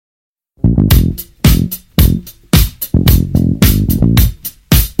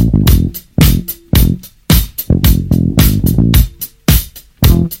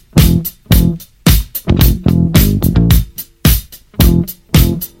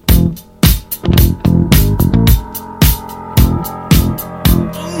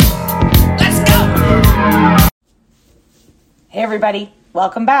everybody.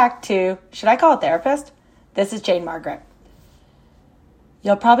 Welcome back to Should I Call a Therapist? This is Jane Margaret.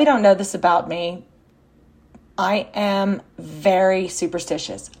 Y'all probably don't know this about me. I am very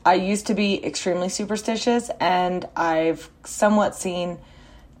superstitious. I used to be extremely superstitious, and I've somewhat seen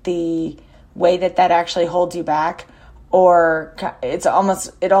the way that actually holds you back, or it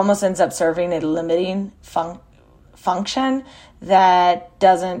almost ends up serving a limiting function that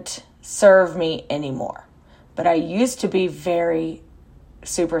doesn't serve me anymore. But I used to be very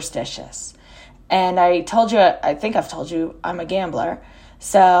superstitious. And I think I've told you, I'm a gambler.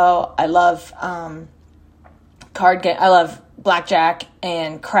 So I love card game. I love blackjack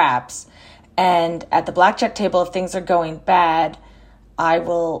and craps. And at the blackjack table, if things are going bad, I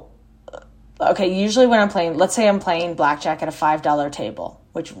will... Okay, usually when I'm playing, let's say I'm playing blackjack at a $5 table,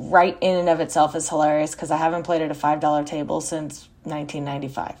 which right in and of itself is hilarious because I haven't played at a $5 table since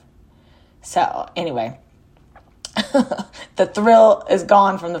 1995. So anyway, the thrill is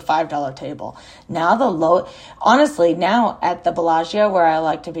gone from the $5 table. Now honestly, now at the Bellagio, where I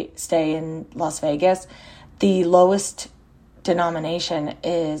like to stay in Las Vegas, the lowest denomination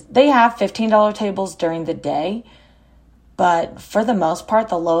is, they have $15 tables during the day, but for the most part,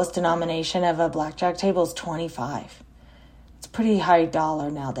 the lowest denomination of a blackjack table is 25. It's pretty high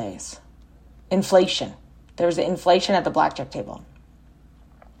dollar nowadays. Inflation. There's inflation at the blackjack table.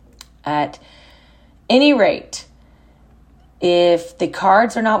 At any rate, if the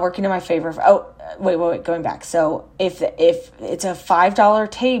cards are not working in my favor, going back. So if it's a $5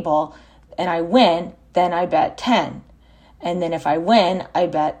 table and I win, then I bet 10. And then if I win, I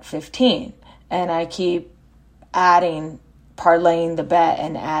bet 15. And I keep parlaying the bet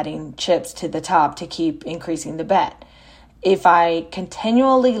and adding chips to the top to keep increasing the bet. If I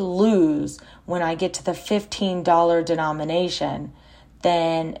continually lose when I get to the $15 denomination,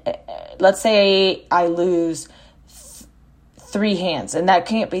 then let's say I lose three hands, and that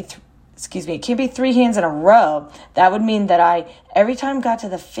can't be, it can't be three hands in a row. That would mean that every time I got to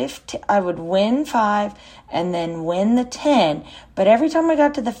the 15, I would win 5 and then win the 10. But every time I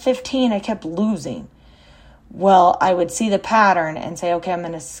got to the 15, I kept losing. Well, I would see the pattern and say, okay, I'm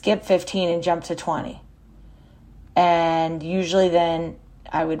going to skip 15 and jump to 20. And usually then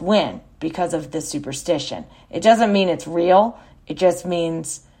I would win because of the superstition. It doesn't mean it's real. It just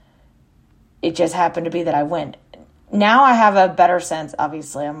means it just happened to be that I win. Now I have a better sense.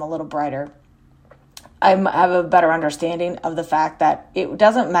 Obviously, I'm a little brighter. I have a better understanding of the fact that it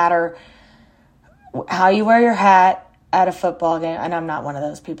doesn't matter how you wear your hat at a football game, and I'm not one of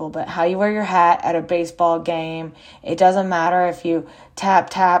those people, but how you wear your hat at a baseball game. It doesn't matter if you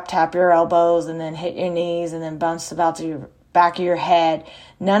tap your elbows and then hit your knees and then bounce about to your back of your head.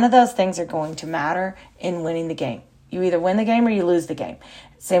 None of those things are going to matter in winning the game. You either win the game or you lose the game.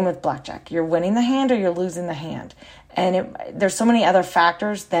 Same with blackjack. You're winning the hand or you're losing the hand. And there's so many other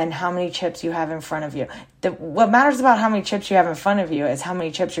factors than how many chips you have in front of you. What matters about how many chips you have in front of you is how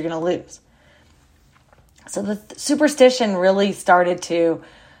many chips you're going to lose. So the superstition really started to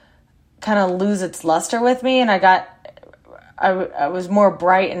kind of lose its luster with me, and I was more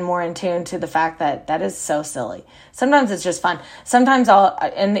bright and more in tune to the fact that is so silly. Sometimes it's just fun. Sometimes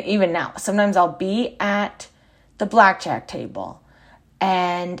I'll be at the blackjack table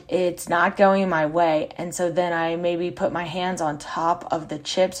and it's not going my way, and so then I maybe put my hands on top of the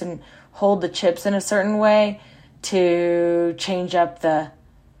chips and hold the chips in a certain way to change up the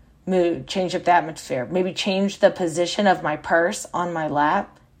mood, change up the atmosphere, maybe change the position of my purse on my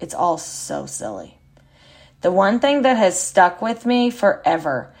lap. It's all so silly. The one thing that has stuck with me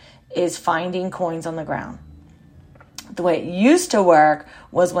forever is finding coins on the ground. The way it used to work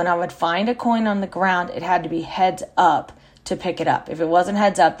was when I would find a coin on the ground, it had to be heads up to pick it up. If it wasn't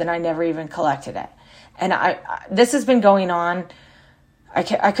heads up, then I never even collected it. And this has been going on. I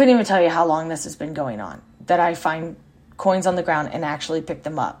couldn't even tell you how long this has been going on, that I find coins on the ground and actually pick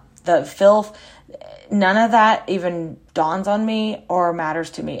them up. The filth, none of that even dawns on me or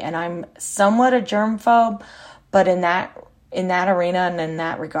matters to me. And I'm somewhat a germphobe, but in that arena and in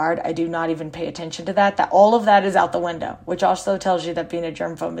that regard, I do not even pay attention to that. That all of that is out the window, which also tells you that being a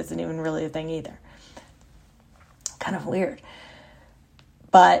germphobe isn't even really a thing either. Kind of weird.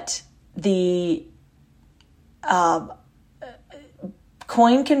 But the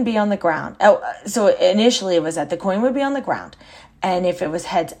coin can be on the ground. So initially it was that the coin would be on the ground. And if it was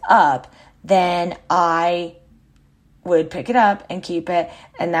heads up, then I would pick it up and keep it.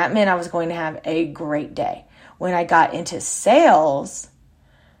 And that meant I was going to have a great day. When I got into sales,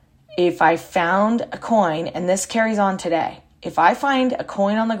 if I found a coin, and this carries on today, if I find a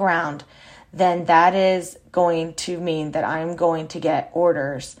coin on the ground, then that is going to mean that I'm going to get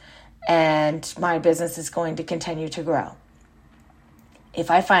orders and my business is going to continue to grow. If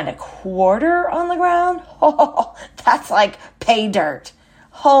I find a quarter on the ground, oh, that's like pay dirt.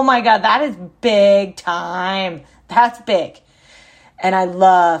 Oh my God, that is big time. That's big. And I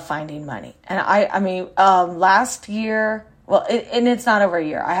love finding money. And I mean, last year, well, and it's not over a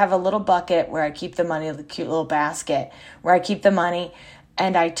year. I have a little bucket where I keep the money, the cute little basket where I keep the money.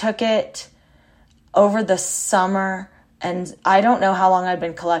 And I took it over the summer, and I don't know how long I've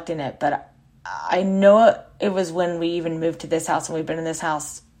been collecting it, but I know it was when we even moved to this house, and we've been in this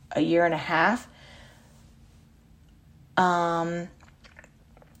house a year and a half. I'm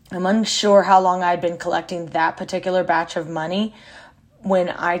unsure how long I'd been collecting that particular batch of money. When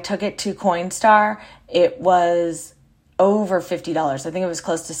I took it to Coinstar, it was over $50. I think it was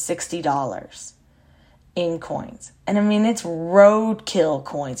close to $60 in coins. And I mean, it's roadkill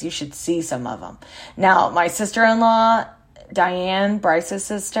coins. You should see some of them. Now, my sister-in-law, Diane, Bryce's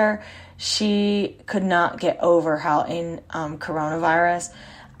sister, she could not get over how in coronavirus,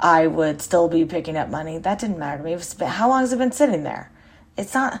 I would still be picking up money. That didn't matter to me. How long has it been sitting there?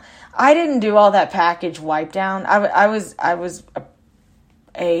 It's not, I didn't do all that package wipe down. I was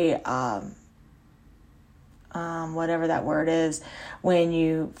whatever that word is, when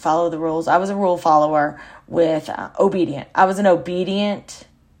you follow the rules. I was a rule follower with obedient. I was an obedient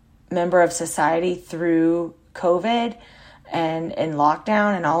member of society through COVID and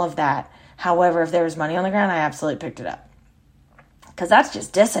lockdown and all of that. However, if there was money on the ground, I absolutely picked it up. Because that's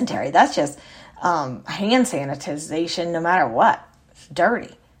just dysentery. That's just hand sanitization, no matter what. It's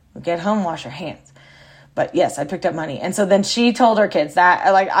dirty. You get home, wash your hands. But yes, I picked up money. And so then she told her kids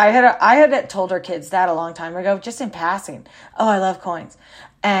that, like, I had told her kids that a long time ago, just in passing. Oh, I love coins.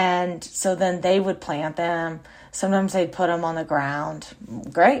 And so then they would plant them. Sometimes they'd put them on the ground.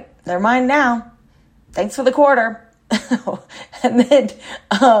 Great. They're mine now. Thanks for the quarter. And then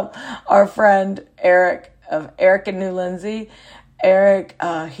our friend Eric of Eric and New Lindsay, Eric,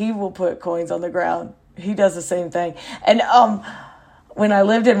 he will put coins on the ground. He does the same thing. And when I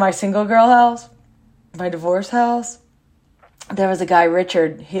lived in my single girl house, my divorce house, there was a guy,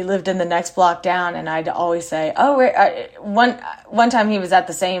 Richard. He lived in the next block down, and I'd always say, one time he was at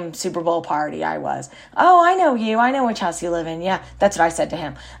the same Super Bowl party I was. Oh, I know you. I know which house you live in. Yeah, that's what I said to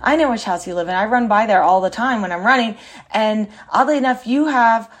him. I know which house you live in. I run by there all the time when I'm running, and oddly enough, you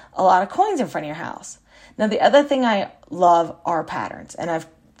have a lot of coins in front of your house. Now, the other thing I love are patterns, and I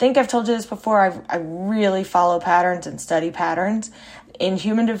think I've told you this before. I really follow patterns and study patterns in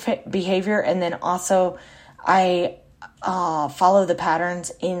human behavior, and then also I follow the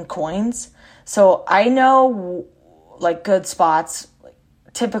patterns in coins. So I know, like, good spots.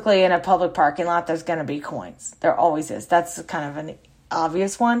 Typically in a public parking lot, there's going to be coins. There always is. That's kind of an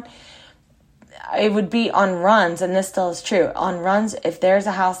obvious one. It would be on runs, and this still is true. On runs, if there's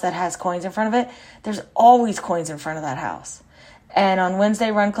a house that has coins in front of it, there's always coins in front of that house. And on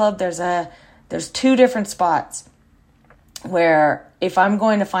Wednesday Run Club, there's two different spots where if I'm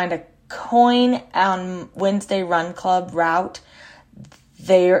going to find a coin on Wednesday Run Club route,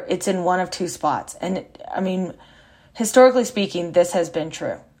 it's in one of two spots. And I mean, historically speaking, this has been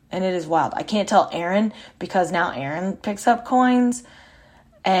true, and it is wild. I can't tell Aaron, because now Aaron picks up coins,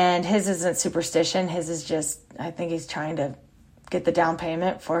 and his isn't superstition. His is just, I think he's trying to get the down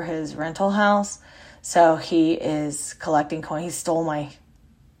payment for his rental house. So he is collecting coins. He stole my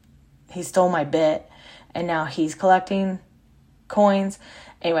bit, and now he's collecting coins.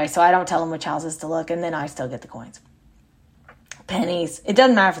 Anyway, so I don't tell him which houses to look, and then I still get the coins. Pennies. It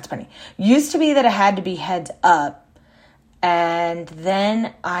doesn't matter if it's penny. Used to be that it had to be heads up, and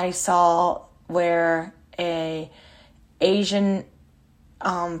then I saw where a Asian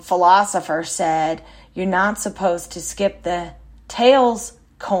philosopher said you're not supposed to skip the tails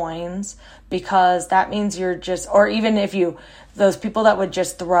coins, because that means you're just, or even if those people that would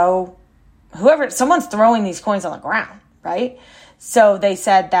just someone's throwing these coins on the ground, right? So they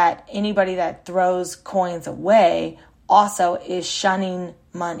said that anybody that throws coins away also is shunning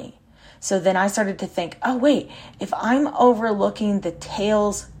money. So then I started to think, oh wait, if I'm overlooking the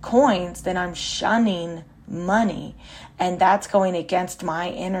tails coins, then I'm shunning money. And that's going against my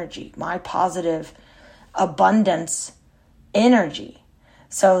energy, my positive abundance energy.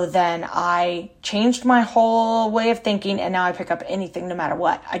 So then I changed my whole way of thinking, and now I pick up anything no matter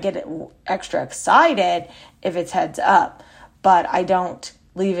what. I get extra excited if it's heads up, but I don't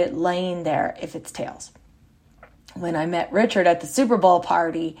leave it laying there if it's tails. When I met Richard at the Super Bowl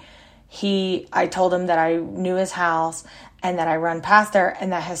party, I told him that I knew his house and that I run past there,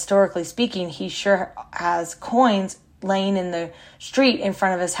 and that historically speaking, he sure has coins laying in the street in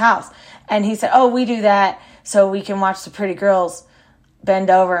front of his house. And he said, oh, we do that so we can watch the pretty girls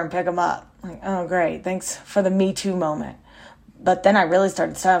bend over and pick them up. Like, oh, great. Thanks for the Me Too moment. But then I really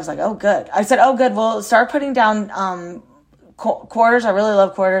started to, I was like, oh, good. I said, oh, good. Well, start putting down quarters. I really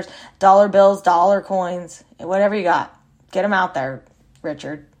love quarters, dollar bills, dollar coins, whatever you got. Get them out there,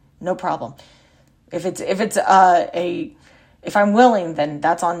 Richard. No problem. If I'm willing, then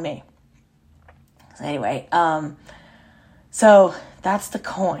that's on me. So anyway, so that's the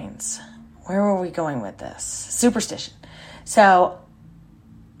coins. Where were we going with this? Superstition. So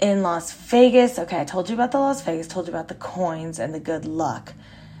in Las Vegas, okay, I told you about the Las Vegas, told you about the coins and the good luck.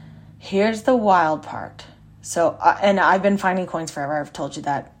 Here's the wild part. So, and I've been finding coins forever. I've told you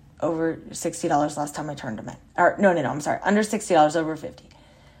that. Over $60 last time I turned them in. Or no, I'm sorry. Under $60, over $50.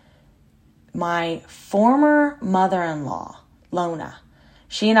 My former mother-in-law, Lona,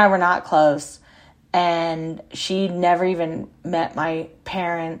 she and I were not close, and she never even met my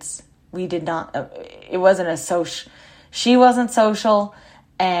parents. We did not, it wasn't a social, she wasn't social,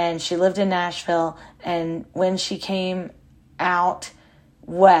 and she lived in Nashville, and when she came out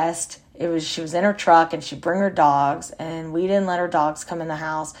west, she was in her truck, and she'd bring her dogs, and we didn't let her dogs come in the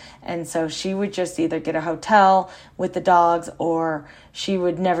house, and so she would just either get a hotel with the dogs, or she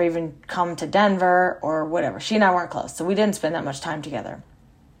would never even come to Denver, or whatever. She and I weren't close, so we didn't spend that much time together.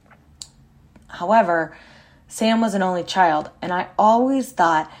 However, Sam was an only child, and I always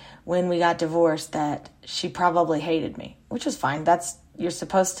thought when we got divorced that she probably hated me, which is fine. You're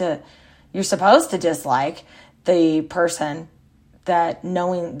supposed to dislike the person that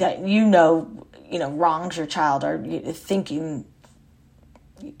knowing that wrongs your child, or thinking,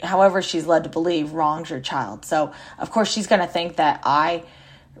 however she's led to believe, wrongs your child. So of course she's going to think that I,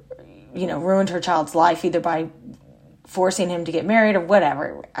 ruined her child's life either by forcing him to get married or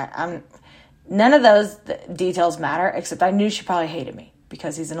whatever. None of those details matter, except I knew she probably hated me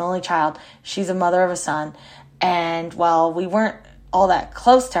because he's an only child. She's a mother of a son. And while we weren't all that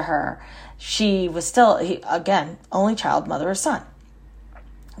close to her, she was still, again, only child, mother of son.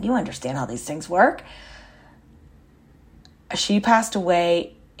 You understand how these things work. She passed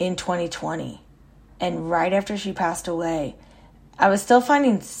away in 2020. And right after she passed away, I was still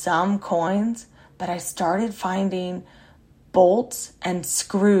finding some coins, but I started finding bolts and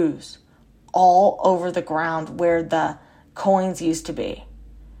screws all over the ground where the coins used to be.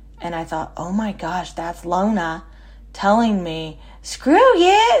 And I thought, oh my gosh, that's Lona telling me, screw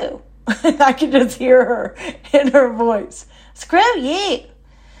you. I could just hear her in her voice, screw you.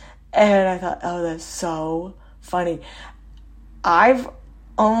 And I thought, oh, that's so funny. I've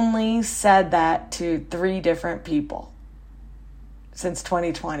only said that to 3 different people since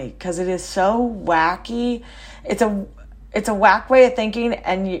 2020 because it is so wacky. It's a whack way of thinking,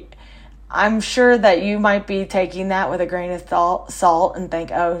 and I'm sure that you might be taking that with a grain of salt and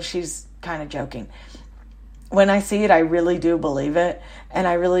think, oh, she's kind of joking. When I see it, I really do believe it, and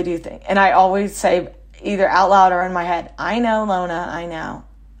I really do think, and I always say either out loud or in my head, I know, Lona, I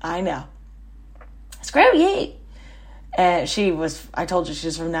know. Screw you. And I told you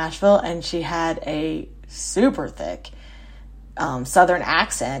she's from Nashville, and she had a super thick Southern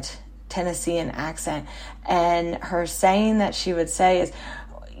accent, Tennessean accent, and her saying that she would say is,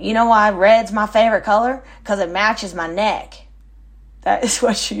 you know why red's my favorite color? Because it matches my neck. That is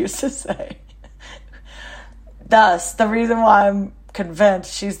what she used to say. Thus, the reason why I'm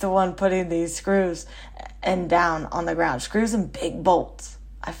convinced she's the one putting these screws and down on the ground. Screws and big bolts.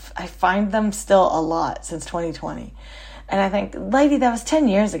 I find them still a lot since 2020. And I think, lady, that was 10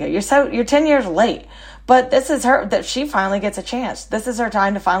 years ago. You're 10 years late. But this is that she finally gets a chance. This is her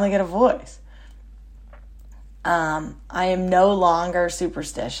time to finally get a voice. I am no longer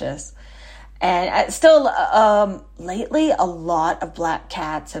superstitious. And lately, a lot of black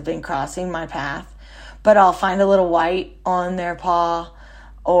cats have been crossing my path. But I'll find a little white on their paw,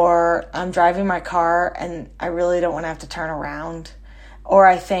 or I'm driving my car and I really don't want to have to turn around. Or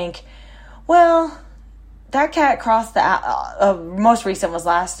I think, well, that cat crossed the, most recent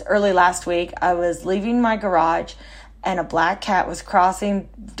was early last week. I was leaving my garage and a black cat was crossing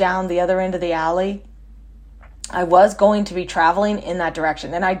down the other end of the alley. I was going to be traveling in that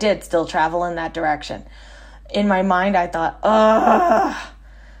direction, and I did still travel in that direction. In my mind, I thought,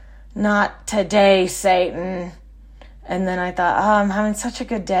 not today, Satan. And then I thought, I'm having such a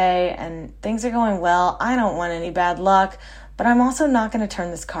good day and things are going well. I don't want any bad luck, but I'm also not going to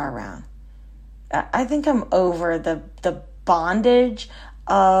turn this car around. I think I'm over the bondage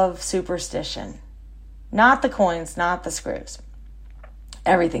of superstition. Not the coins, not the screws.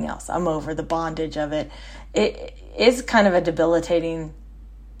 Everything else. I'm over the bondage of it. It is kind of a debilitating...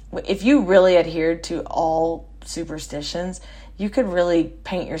 If you really adhered to all superstitions, you could really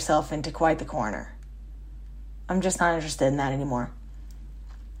paint yourself into quite the corner. I'm just not interested in that anymore.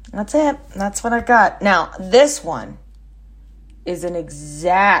 That's it. That's what I've got. Now, this one is an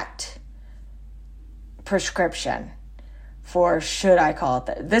exact prescription for should I call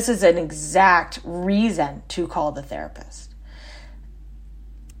it. This is an exact reason to call the therapist.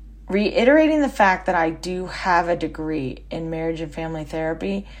 Reiterating the fact that I do have a degree in marriage and family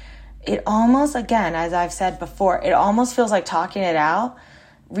therapy, it almost, again, as I've said before, it almost feels like talking it out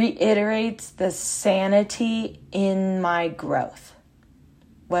reiterates the sanity in my growth.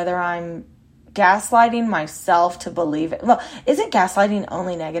 Whether I'm gaslighting myself to believe it. Well, isn't gaslighting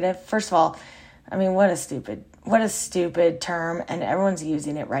only negative? First of all, I mean, what a stupid term, and everyone's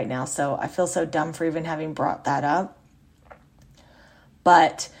using it right now. So I feel so dumb for even having brought that up.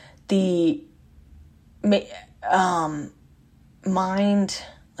 But the mind,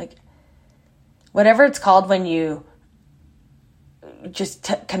 like whatever it's called when you just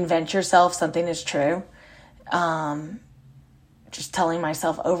convince yourself something is true, just telling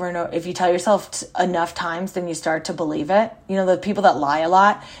myself over and over. If you tell yourself enough times, then you start to believe it. You know, the people that lie a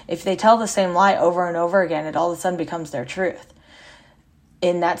lot, if they tell the same lie over and over again, it all of a sudden becomes their truth.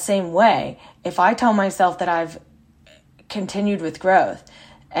 In that same way, if I tell myself that I've continued with growth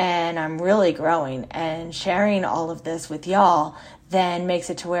and I'm really growing and sharing all of this with y'all, then makes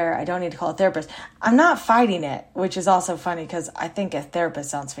it to where I don't need to call a therapist. I'm not fighting it, which is also funny because I think a therapist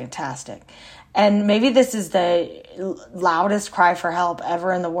sounds fantastic. And maybe this is the loudest cry for help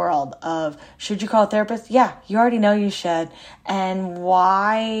ever in the world of, should you call a therapist? Yeah, you already know you should. And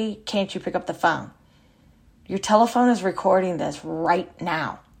why can't you pick up the phone? Your telephone is recording this right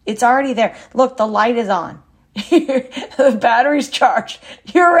now. It's already there. Look, the light is on. The battery's charged.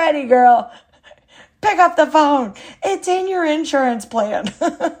 You're ready, girl. Pick up the phone. It's in your insurance plan.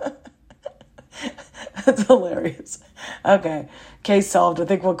 That's hilarious. Okay. Case solved. I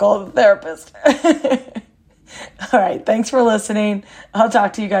think we'll call the therapist. All right. Thanks for listening. I'll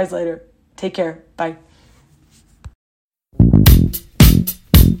talk to you guys later. Take care. Bye.